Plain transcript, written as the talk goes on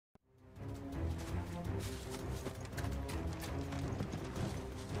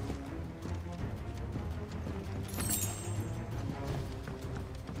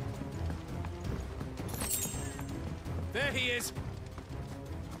There he is.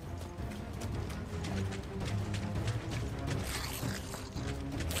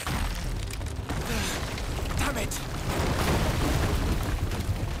 Damn it!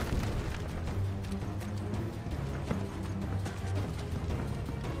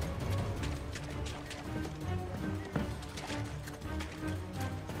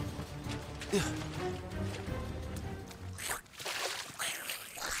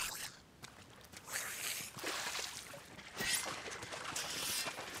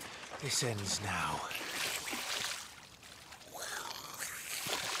 This ends now.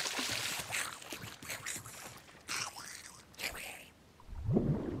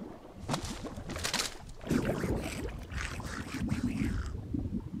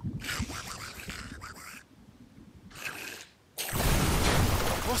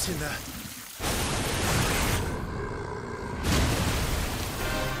 What's in there?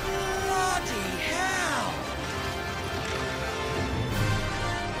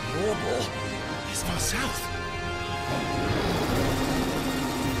 It's far south.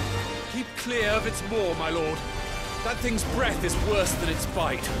 Keep clear of its maw, my lord. That thing's breath is worse than its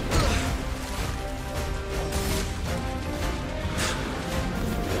bite.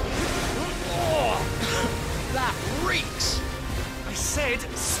 Oh, that reeks! I said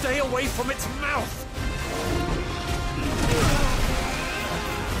stay away from its mouth.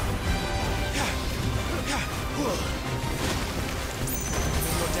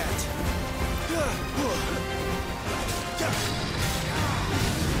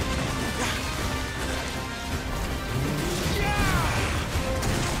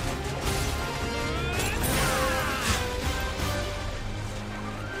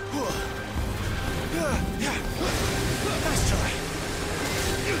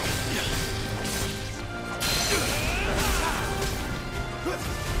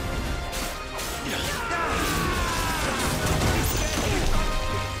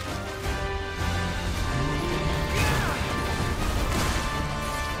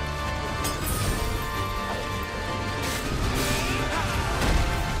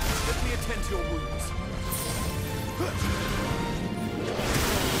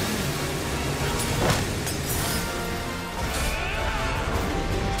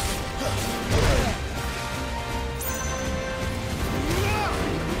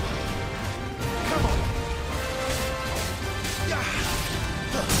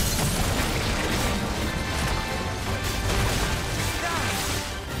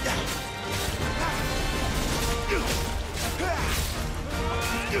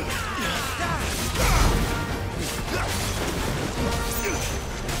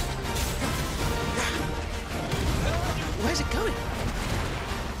 Where's it going?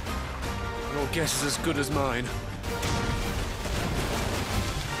 Your guess is as good as mine.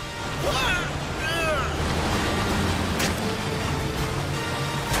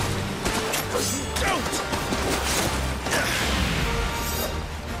 Don't!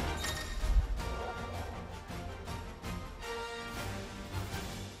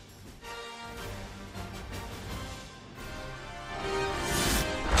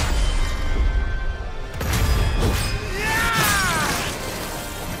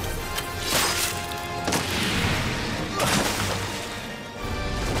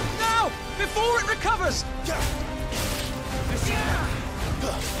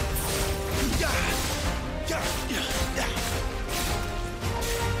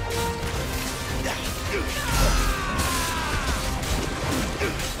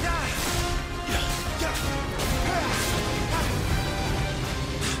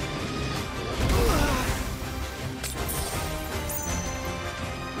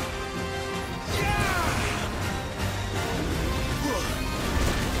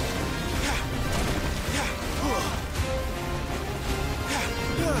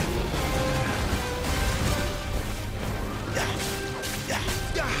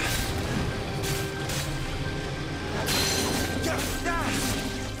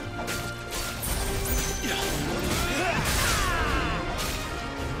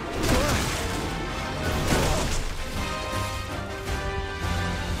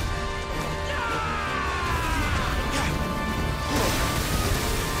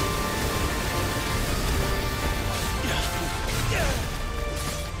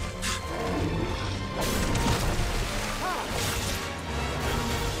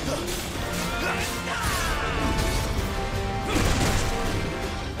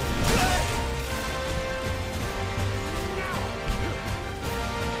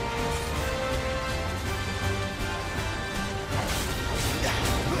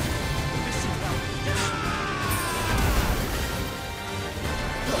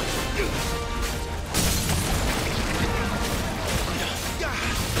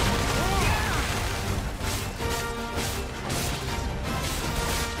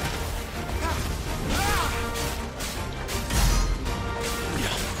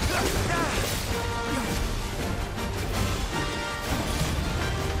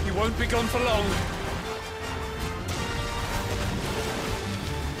 won't be gone for long.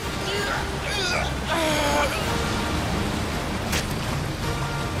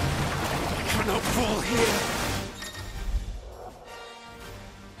 I cannot fall here.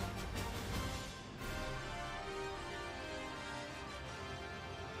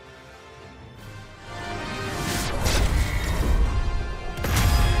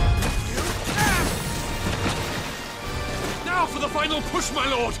 Now for the final push, my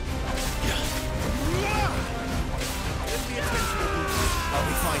lord! I'll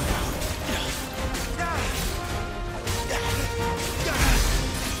be fine now.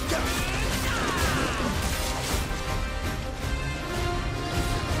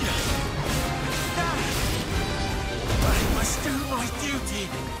 I must do my duty!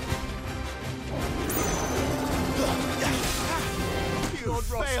 You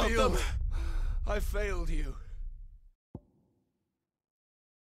failed them. I failed you.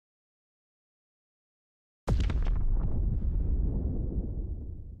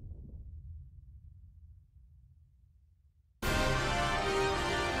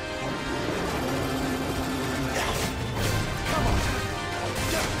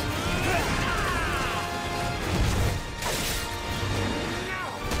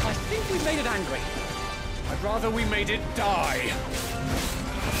 Made it angry. I'd rather we made it die.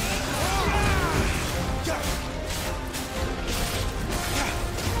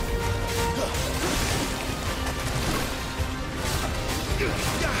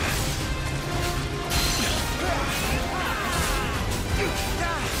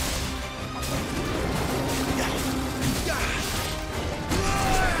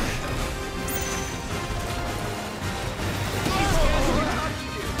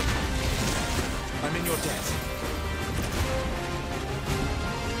 I'm in your debt.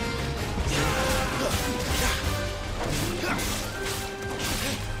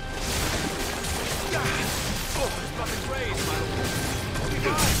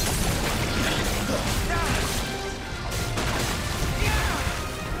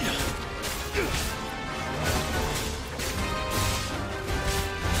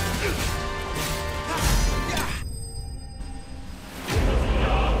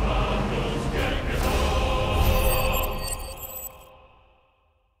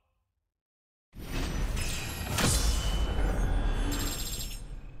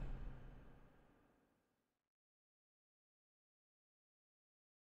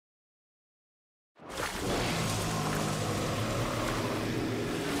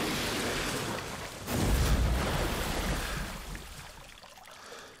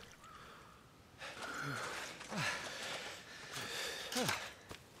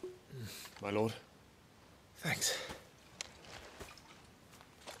 My lord, Thanks.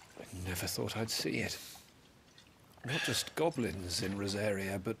 I never thought I'd see it. Not just goblins in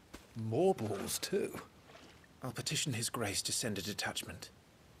Rosaria, but mortals too. I'll petition His Grace to send a detachment.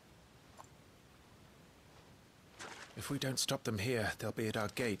 If we don't stop them here, they'll be at our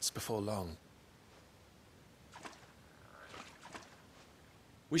gates before long.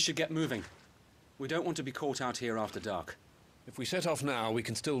 We should get moving. We don't want to be caught out here after dark. If we set off now, we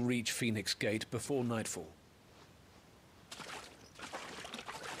can still reach Phoenix Gate before nightfall.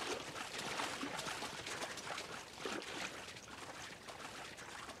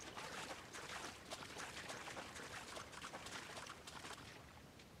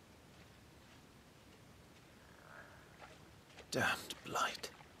 Damned blight.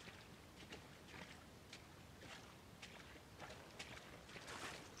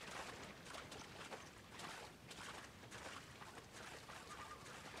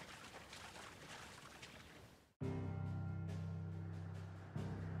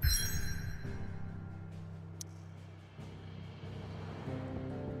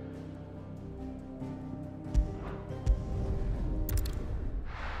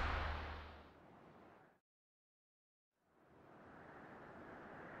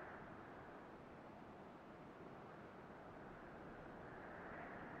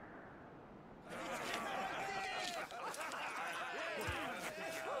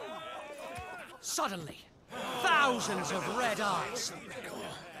 Suddenly, thousands of red eyes.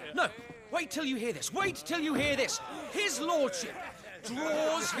 No, wait till you hear this. Wait till you hear this. His lordship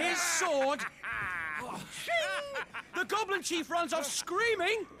draws his sword. The goblin chief runs off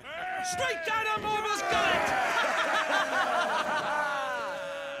screaming straight down a mortal's gullet.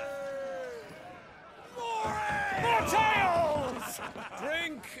 More tales!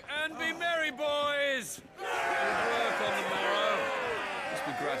 Drink and be merry, boys! Good work on the morrow. Must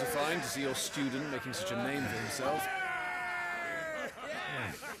be gratifying to see your student making such a name for himself.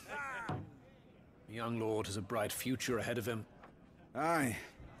 The young lord has a bright future ahead of him. Aye.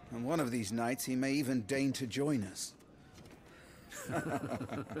 And one of these nights he may even deign to join us.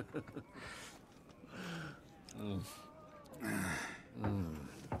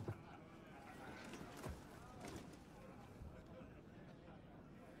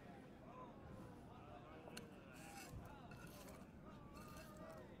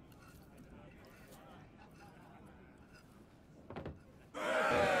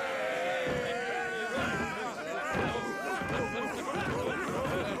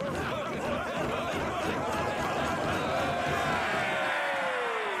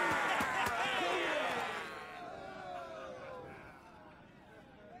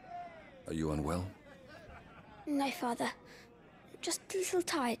 Are you unwell? No, Father. Just a little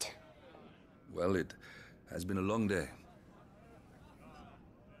tired. Well, it has been a long day.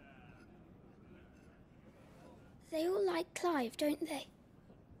 They all like Clive, don't they?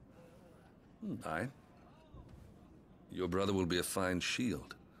 Aye. Your brother will be a fine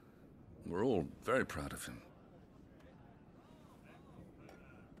shield. We're all very proud of him.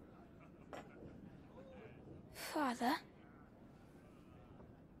 Father?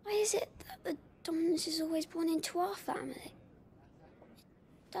 Why is it that the dominance is always born into our family?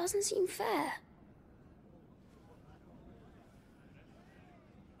 It doesn't seem fair.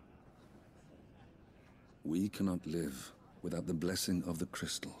 We cannot live without the blessing of the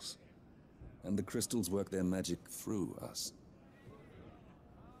crystals. And the crystals work their magic through us.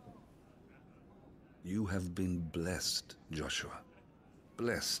 You have been blessed, Joshua.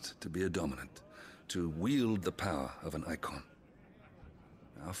 Blessed to be a dominant, to wield the power of an icon.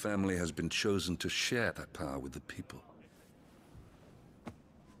 Our family has been chosen to share that power with the people.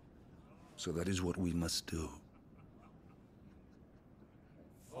 So that is what we must do.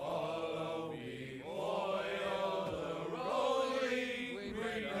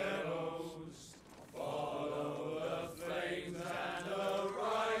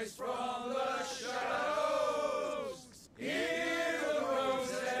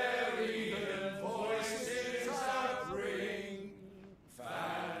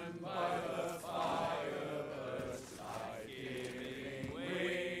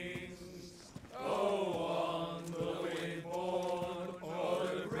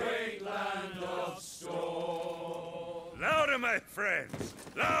 Louder, my friends!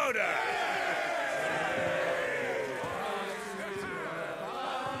 Louder!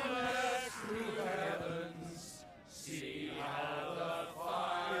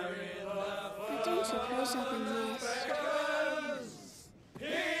 I don't suppose I've been missed.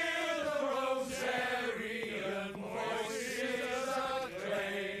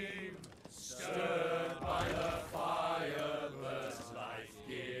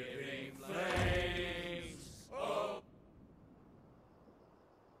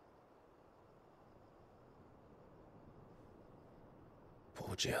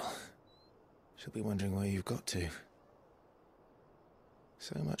 Poor Jill. She'll be wondering where you've got to.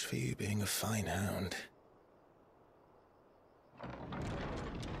 So much for you being a fine hound.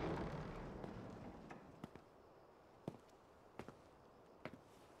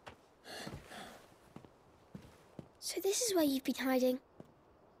 So this is where you've been hiding.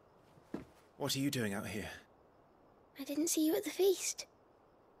 What are you doing out here? I didn't see you at the feast.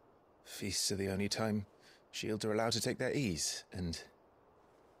 Feasts are the only time shields are allowed to take their ease, and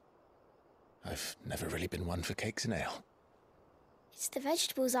I've never really been one for cakes and ale. It's the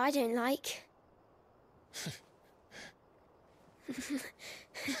vegetables I don't like.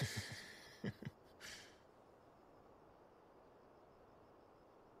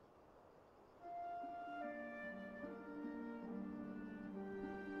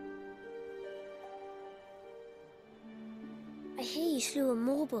 I hear you slew a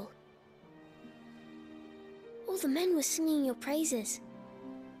marble. All the men were singing your praises.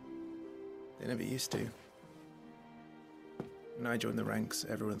 They never used to. When I joined the ranks,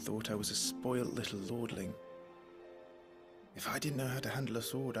 everyone thought I was a spoilt little lordling. If I didn't know how to handle a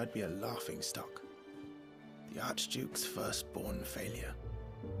sword, I'd be a laughingstock. The Archduke's firstborn failure.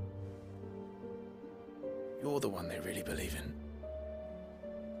 You're the one they really believe in.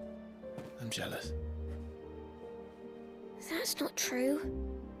 I'm jealous. That's not true.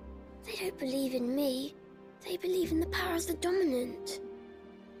 They don't believe in me. They believe in the power of the dominant.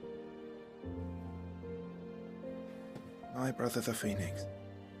 My brother the Phoenix,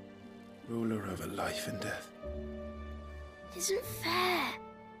 ruler over life and death. It isn't fair.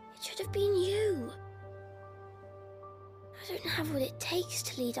 It should have been you. I don't have what it takes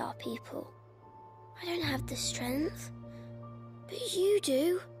to lead our people. I don't have the strength. But you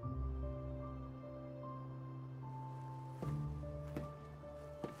do.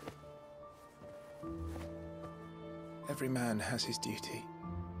 Every man has his duty.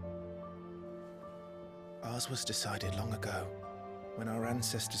 Ours was decided long ago, when our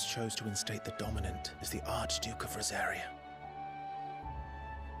ancestors chose to instate the dominant as the Archduke of Rosaria.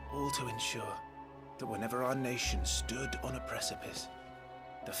 All to ensure that whenever our nation stood on a precipice,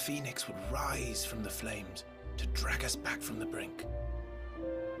 the Phoenix would rise from the flames to drag us back from the brink.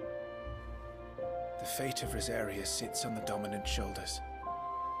 The fate of Rosaria sits on the dominant's shoulders.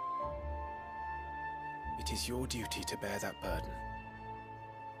 It is your duty to bear that burden.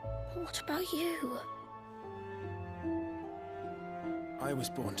 What about you? I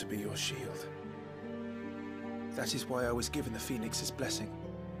was born to be your shield. That is why I was given the Phoenix's blessing.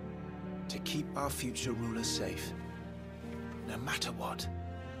 To keep our future rulers safe. No matter what.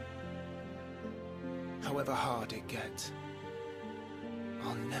 However hard it gets.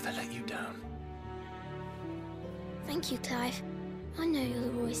 I'll never let you down. Thank you, Clive. I know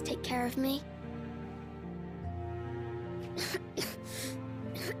you'll always take care of me.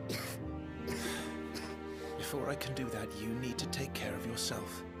 Before I can do that, you need to take care of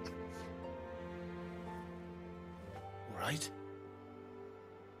yourself. All right?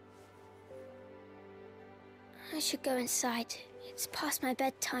 I should go inside. It's past my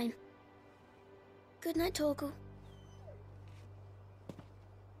bedtime. Good night, Torgal.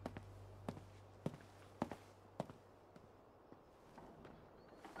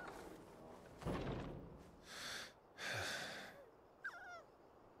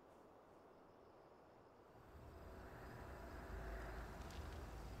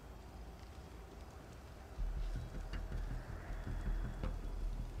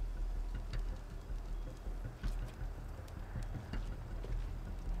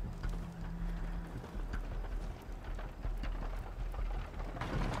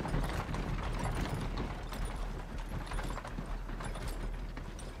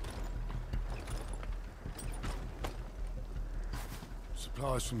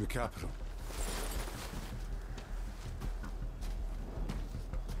 Supplies from the capital.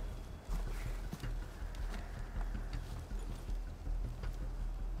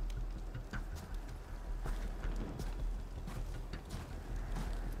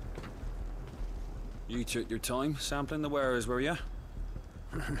 You took your time sampling the wares, were you?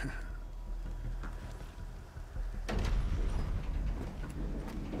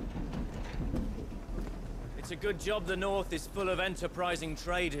 It's a good job the North is full of enterprising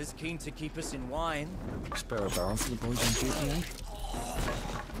traders keen to keep us in wine. Spare a barrel for the boys on duty, eh?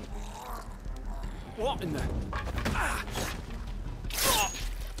 What in the...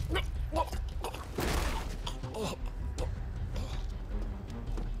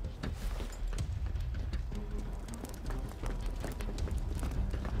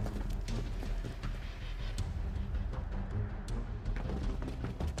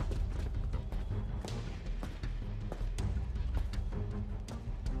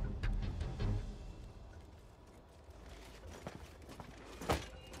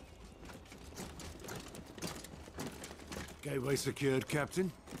 Gateway secured,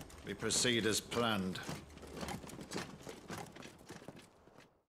 Captain. We proceed as planned.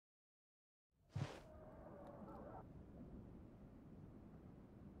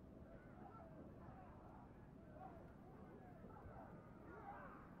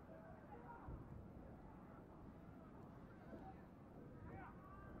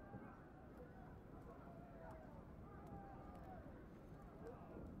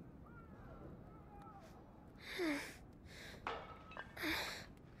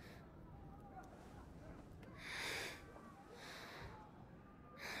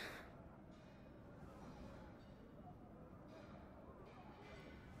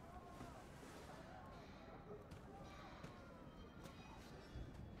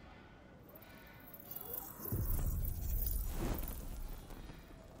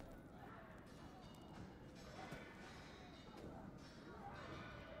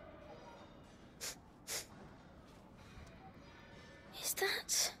 Is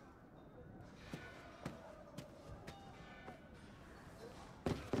that...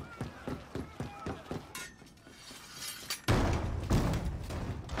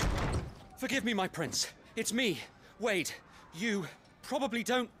 Forgive me, my prince. It's me, Wade. You probably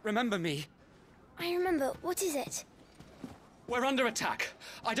don't remember me. I remember. What is it? We're under attack.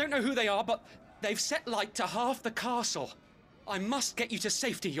 I don't know who they are, but they've set light to half the castle. I must get you to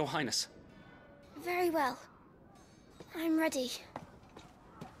safety, Your Highness. Very well. I'm ready.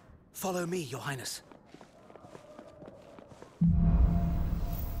 Follow me, Your Highness.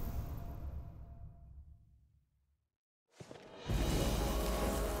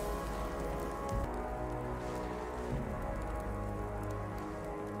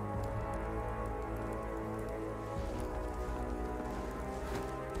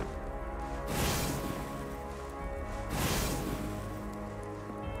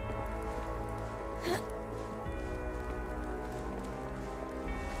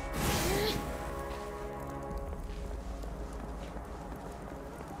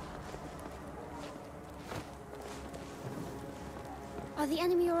 Are the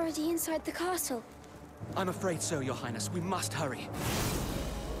enemy already inside the castle? I'm afraid so, Your Highness. We must hurry.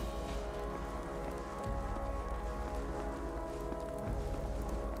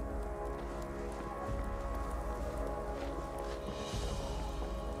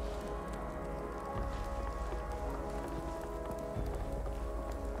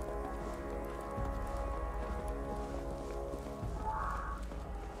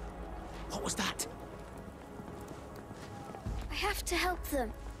 What was that? I have to help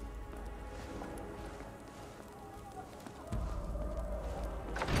them.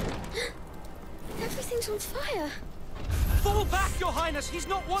 Everything's on fire. Fall back, Your Highness! He's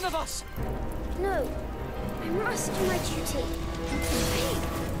not one of us! No, I must do my duty.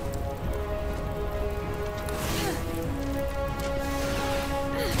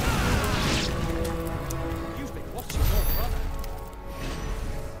 Wait. You've been watching your brother.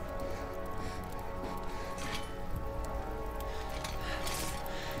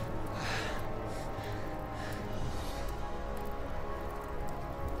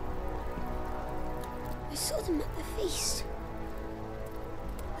 I saw them at the feast.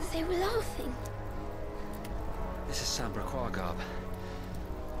 They were laughing. This is Sambra Garb.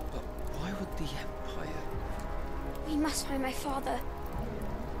 But why would the Empire... We must find my father.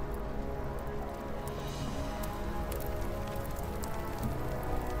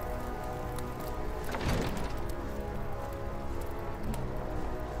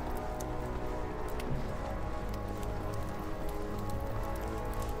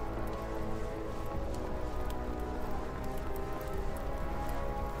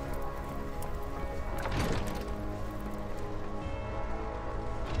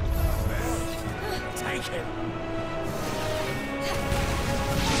 Take him!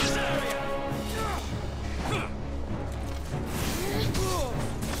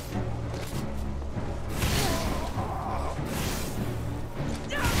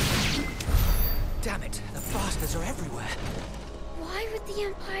 Damn it, the bastards are everywhere. Why would the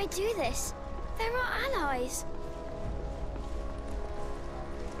Empire do this? They're our allies.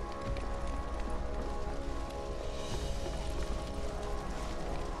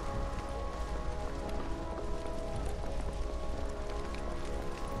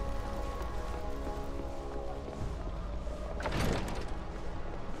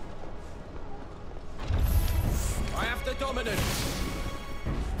 I have the dominance.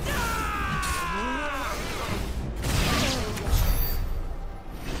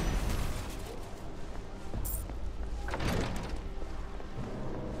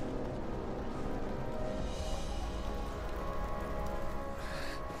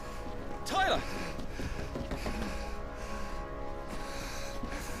 Tyler!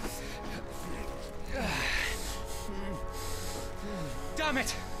 Damn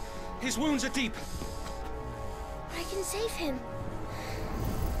it! His wounds are deep. I can save him.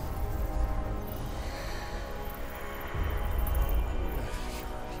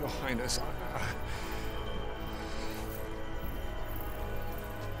 Your Highness,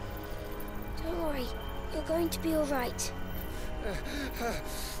 Don't worry. You're going to be all right.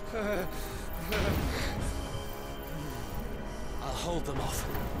 I'll hold them off.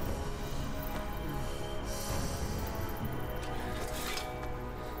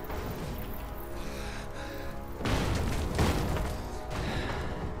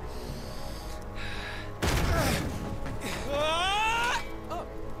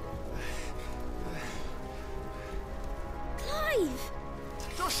 Clive!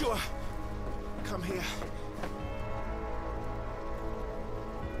 Joshua! Come here.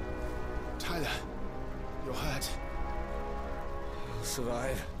 Tyler, you're hurt. I'll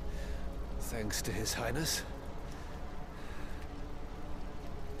survive. Thanks to His Highness.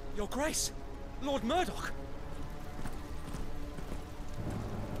 Your Grace! Lord Murdoch!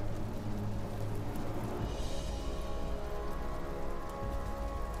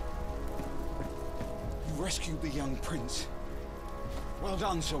 You rescued the young prince. Well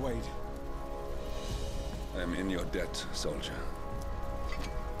done, Sir Wade. I am in your debt, soldier.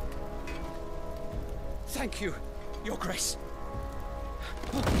 Thank you, Your Grace.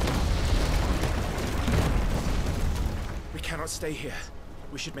 We cannot stay here.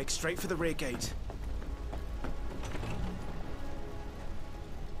 We should make straight for the rear gate.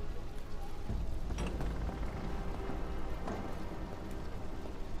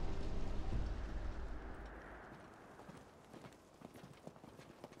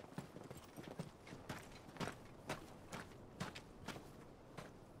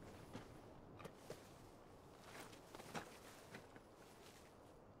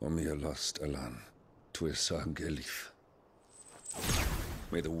 Omia lost Alan, Tuisag Elif.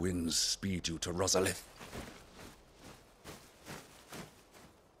 May the winds speed you to Rosalith.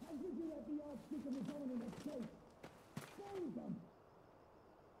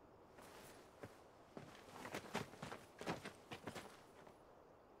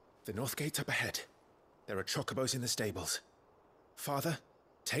 The north gate's up ahead. There are chocobos in the stables. Father,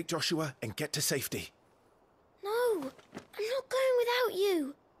 take Joshua and get to safety. No, I'm not going without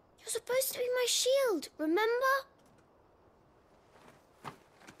you. You're supposed to be my shield, remember?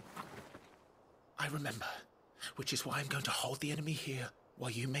 I remember, which is why I'm going to hold the enemy here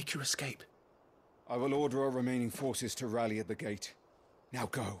while you make your escape. I will order our remaining forces to rally at the gate. Now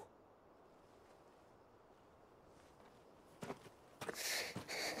go.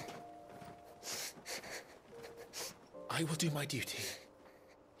 I will do my duty.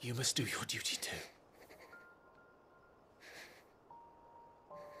 You must do your duty too.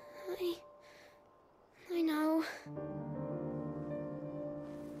 I know.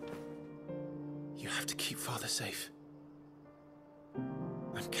 You have to keep Father safe.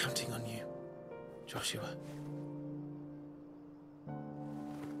 I'm counting on you, Joshua.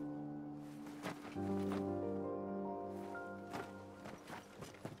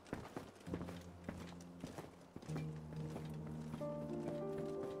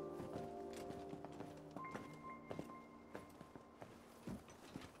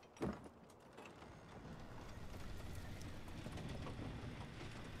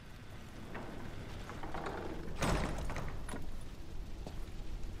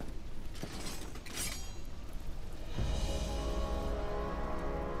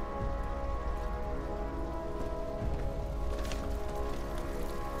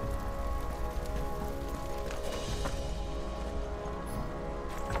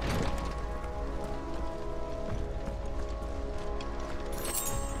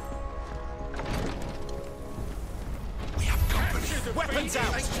 Weapons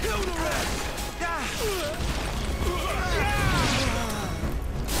out! Kill the rest!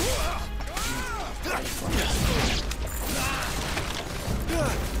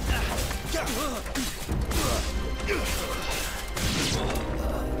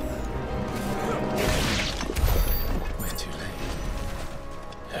 We're too late.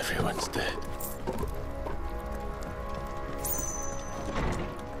 Everyone's dead.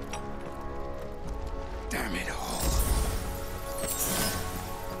 Damn it all.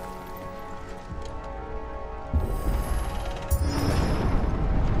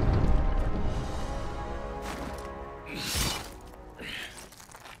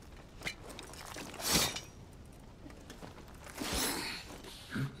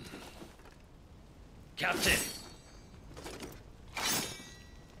 Captain!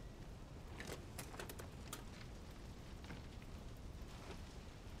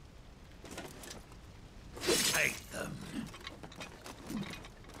 Take them.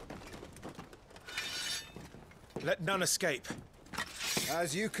 Let none escape.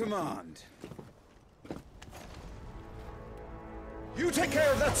 As you command. You take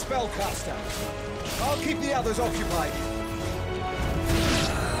care of that spellcaster. I'll keep the others occupied.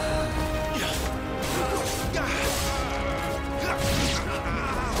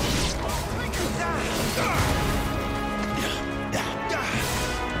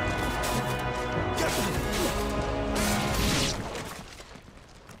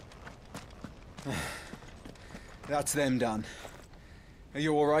 That's them done. Are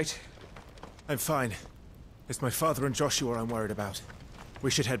you all right? I'm fine. It's my father and Joshua I'm worried about. We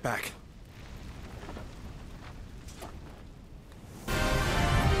should head back.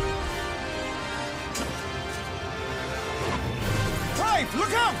 Clive,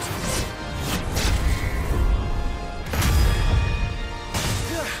 look out!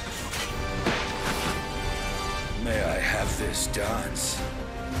 May I have this dance?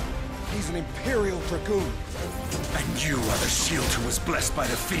 He's an Imperial Dragoon. And you are the shield who was blessed by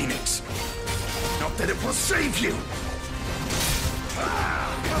the Phoenix. Not that it will save you!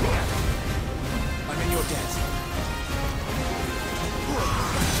 I'm in your debt.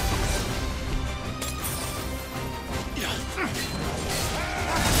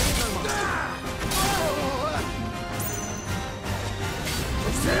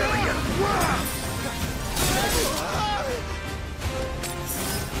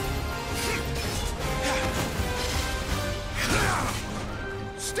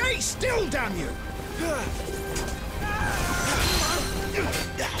 Stay still, damn you!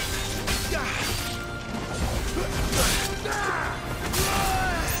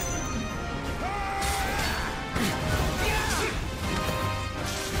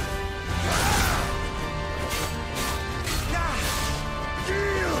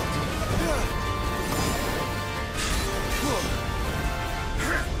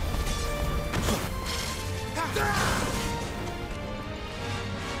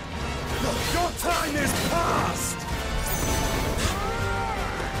 Your time is past!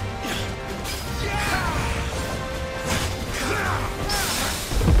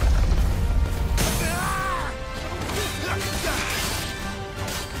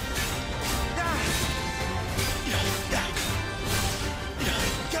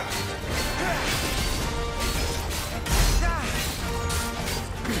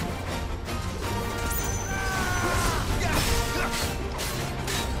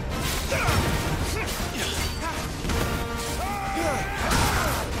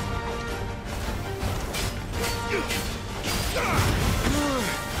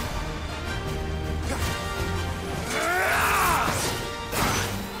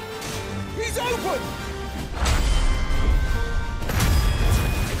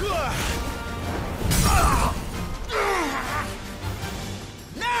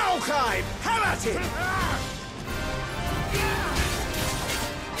 Valheim! Have at it!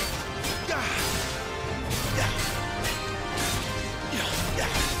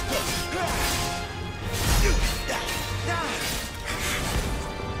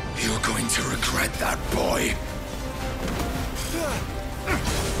 You're going to regret that, boy.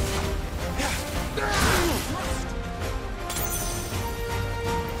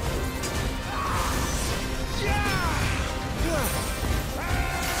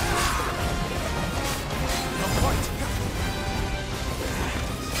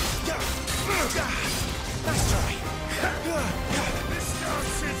 Nice try. This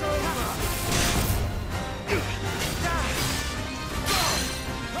dance is over.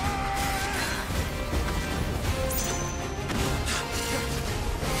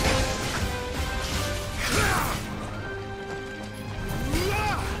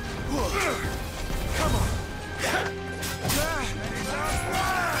 Come on.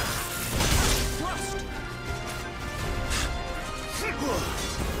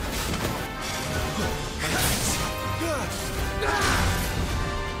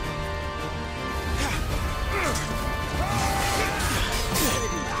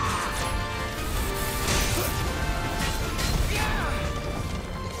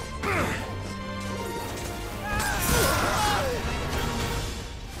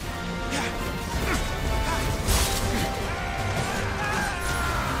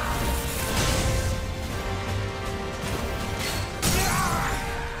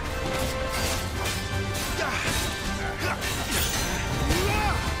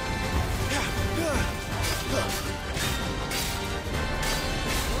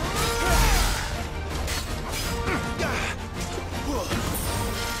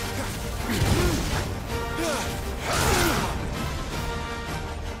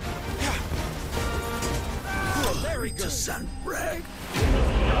 Sunrag.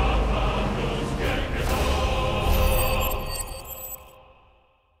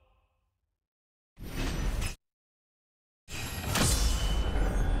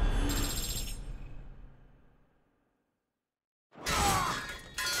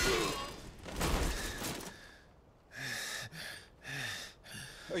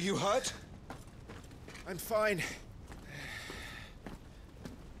 Are you hurt? I'm fine.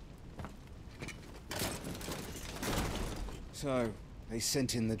 So, they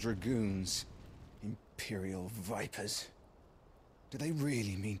sent in the Dragoons. Imperial Vipers. Do they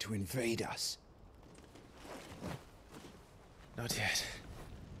really mean to invade us? Not yet.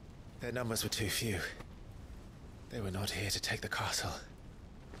 Their numbers were too few. They were not here to take the castle.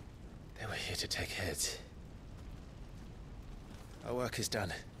 They were here to take heads. Our work is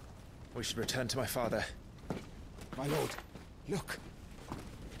done. We should return to my father. My lord, look.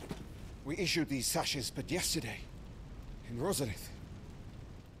 We issued these sashes but yesterday. In Rosalith.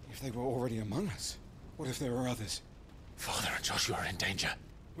 If they were already among us, what if there were others? Father and Joshua are in danger.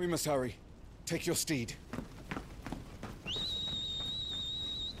 We must hurry. Take your steed.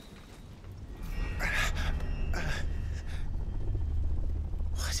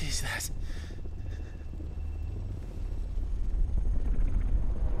 What is that?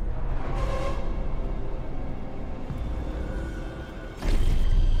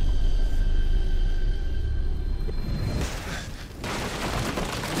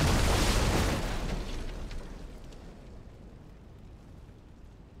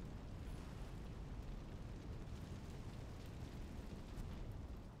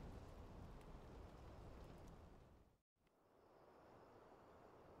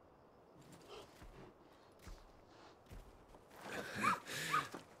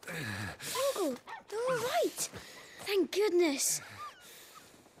 Uncle, you're all right. Thank goodness.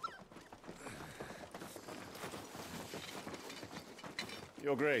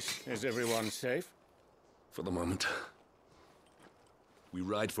 Your Grace, is everyone safe? For the moment. We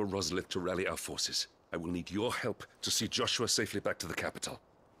ride for Rosalith to rally our forces. I will need your help to see Joshua safely back to the capital.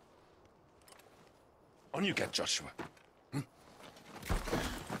 On you get, Joshua.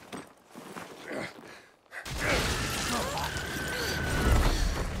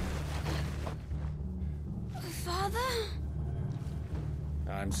 Father?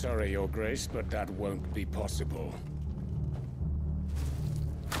 I'm sorry, Your Grace, but that won't be possible.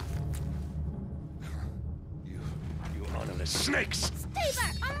 You honorless snakes! Stay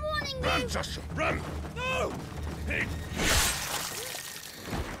back! I'm warning you! Run, Joshua, run! No! Hey.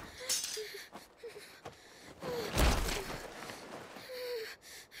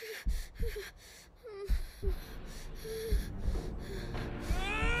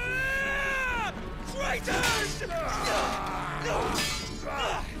 Traitors! Your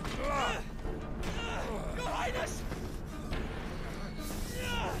Highness!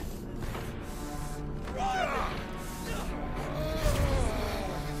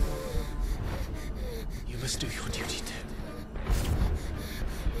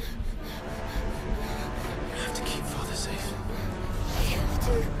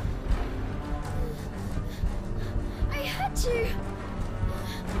 you.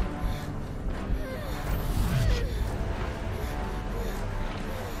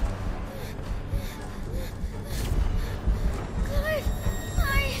 Clive,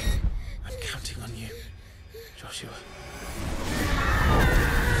 I'm counting on you, Joshua.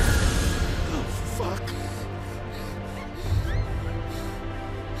 Oh, fuck!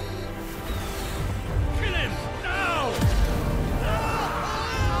 Kill him! Now!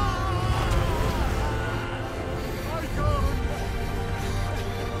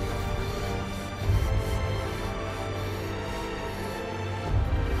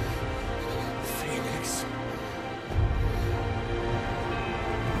 Phoenix.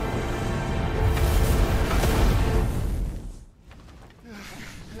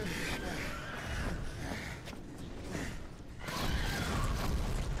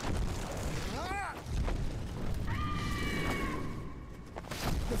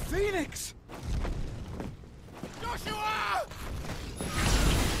 The Phoenix! Joshua!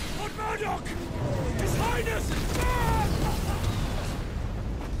 Lord Murdoch! His Highness!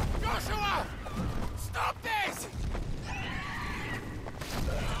 Joshua! Stop this!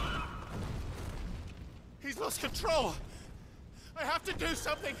 He's lost control. I have to do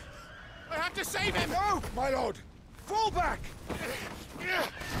something. I have to save him. No, my lord! Fall back!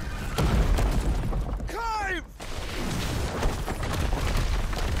 Clive!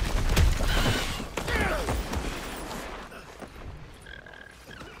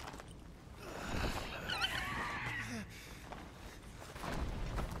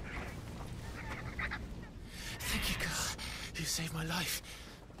 Thank you, girl. You saved my life.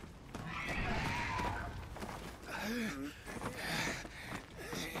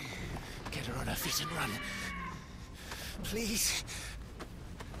 Get her on her feet and run. Please.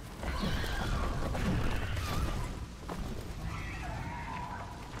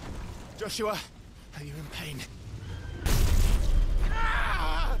 Joshua, are you in pain?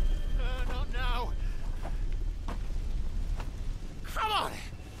 Ah! Not now. Come on!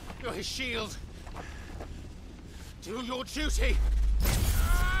 You're his shield. Do your duty.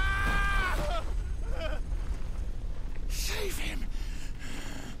 Ah! Save him!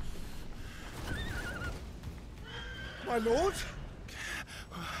 My lord?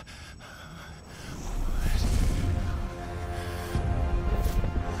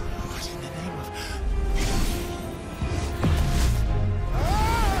 What in the name of...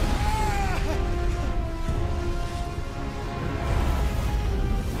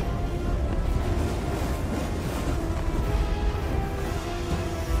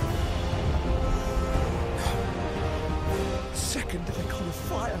 Second icon of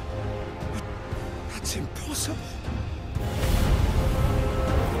fire. That's impossible.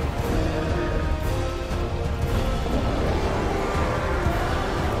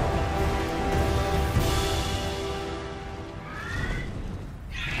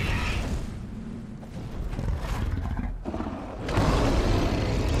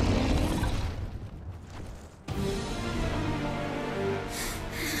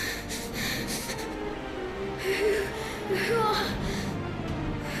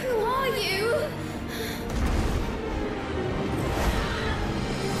 Who are you?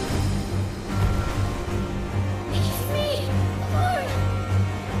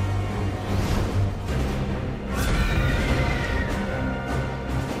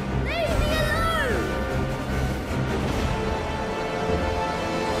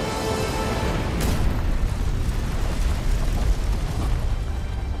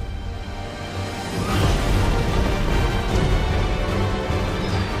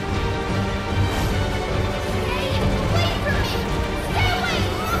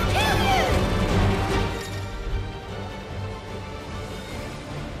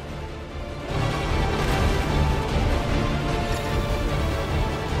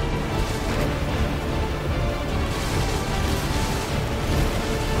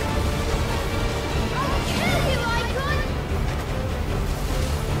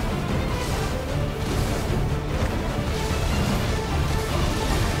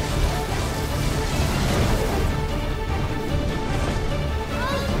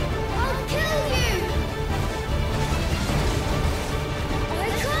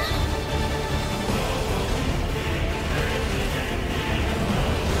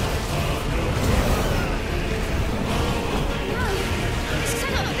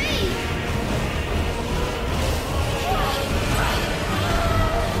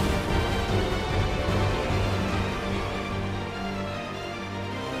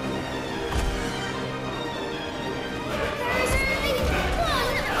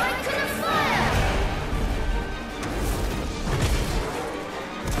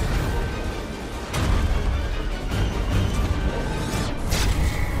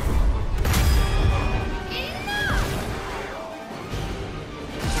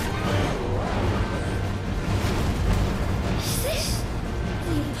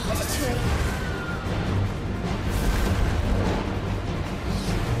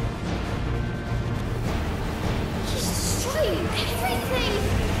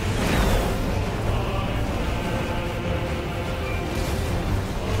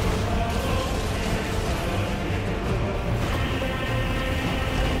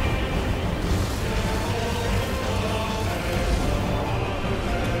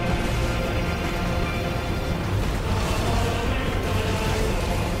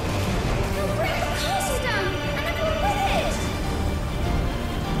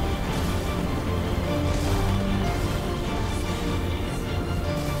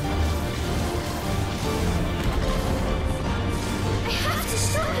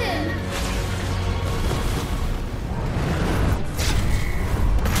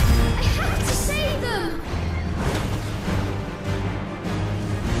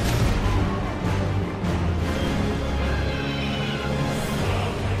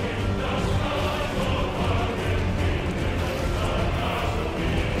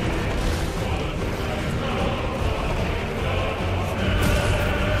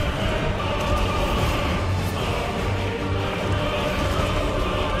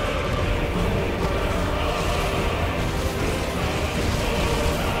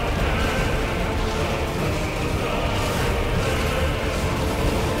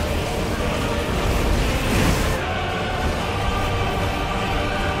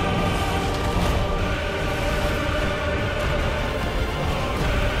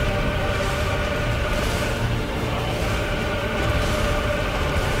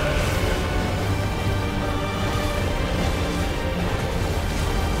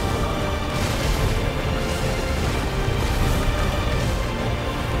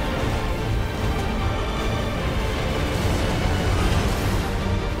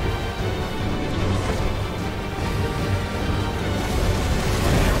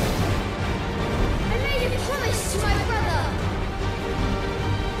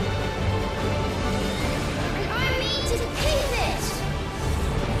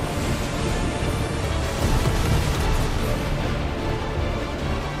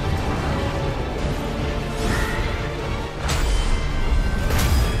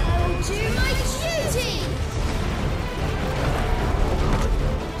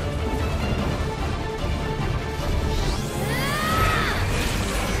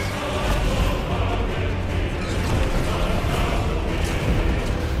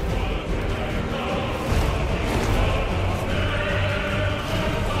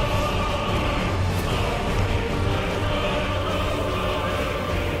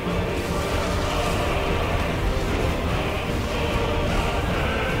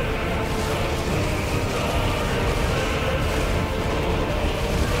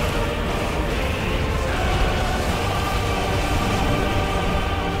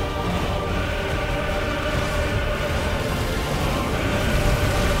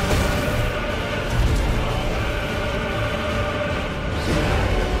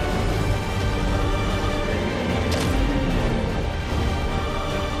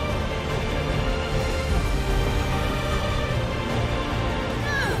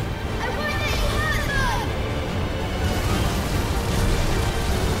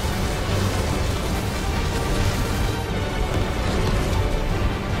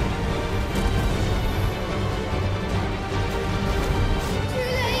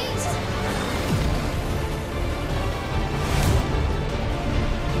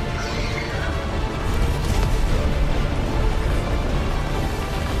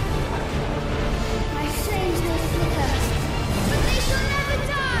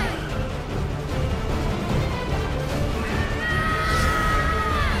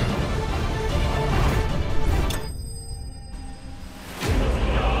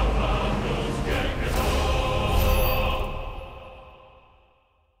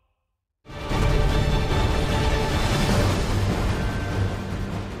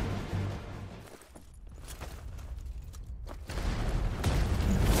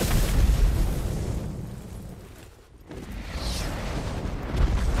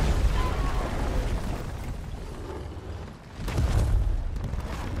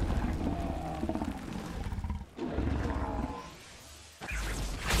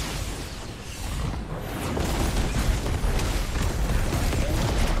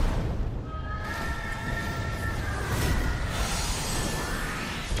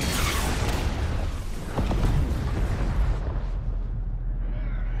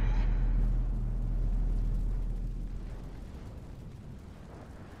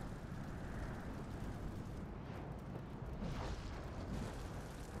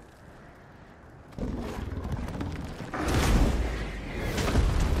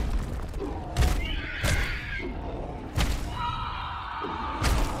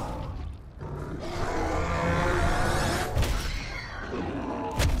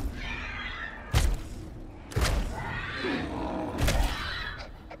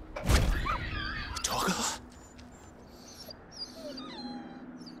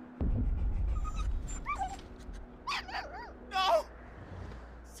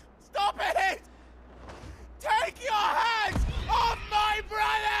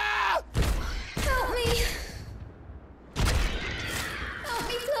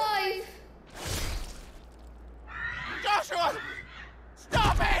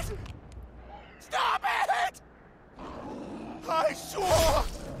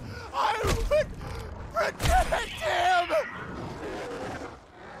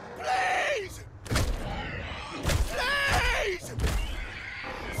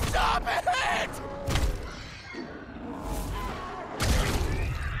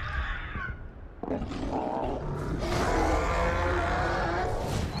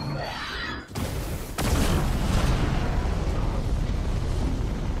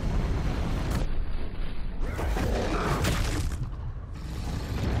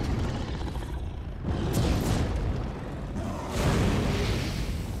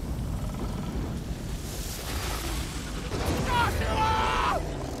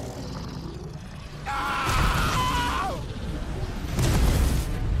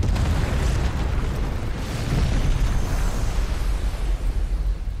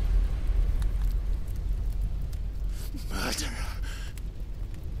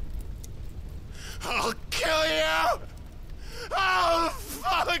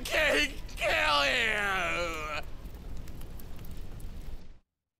 fucking kill you!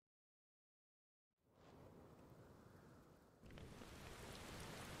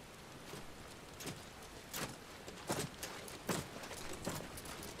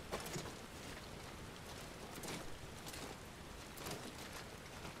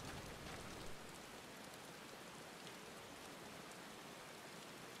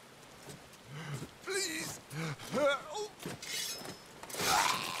 Please!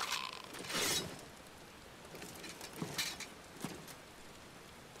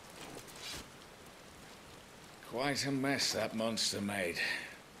 Quite a mess that monster made.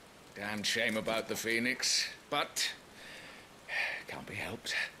 Damn shame about the Phoenix, but can't be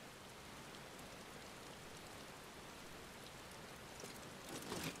helped.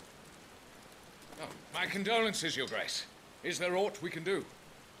 Oh, my condolences, Your Grace. Is there aught we can do?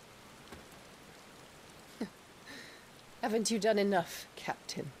 Haven't you done enough,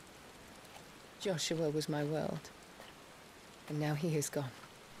 Captain? Joshua was my world, and now he is gone.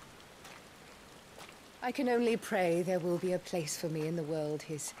 I can only pray there will be a place for me in the world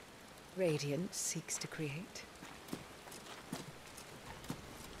his radiance seeks to create.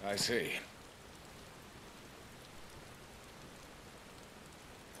 I see.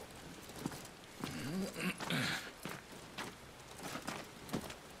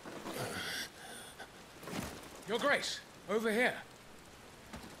 Your Grace, over here.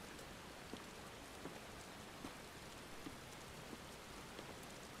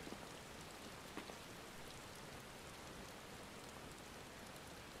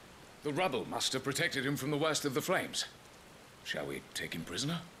 The rubble must have protected him from the worst of the flames. Shall we take him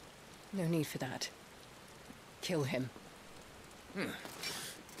prisoner? No need for that. Kill him.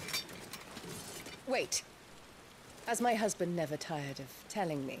 Wait. As my husband never tired of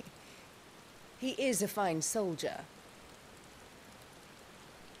telling me, he is a fine soldier.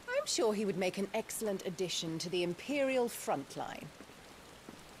 I'm sure he would make an excellent addition to the Imperial front line.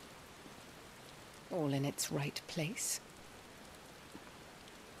 All in its right place.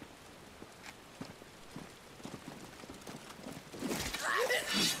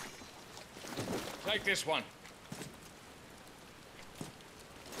 Take this one.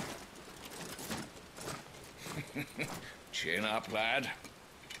 Chin up, lad.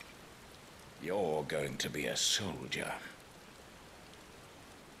 You're going to be a soldier.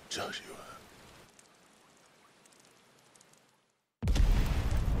 Joshua.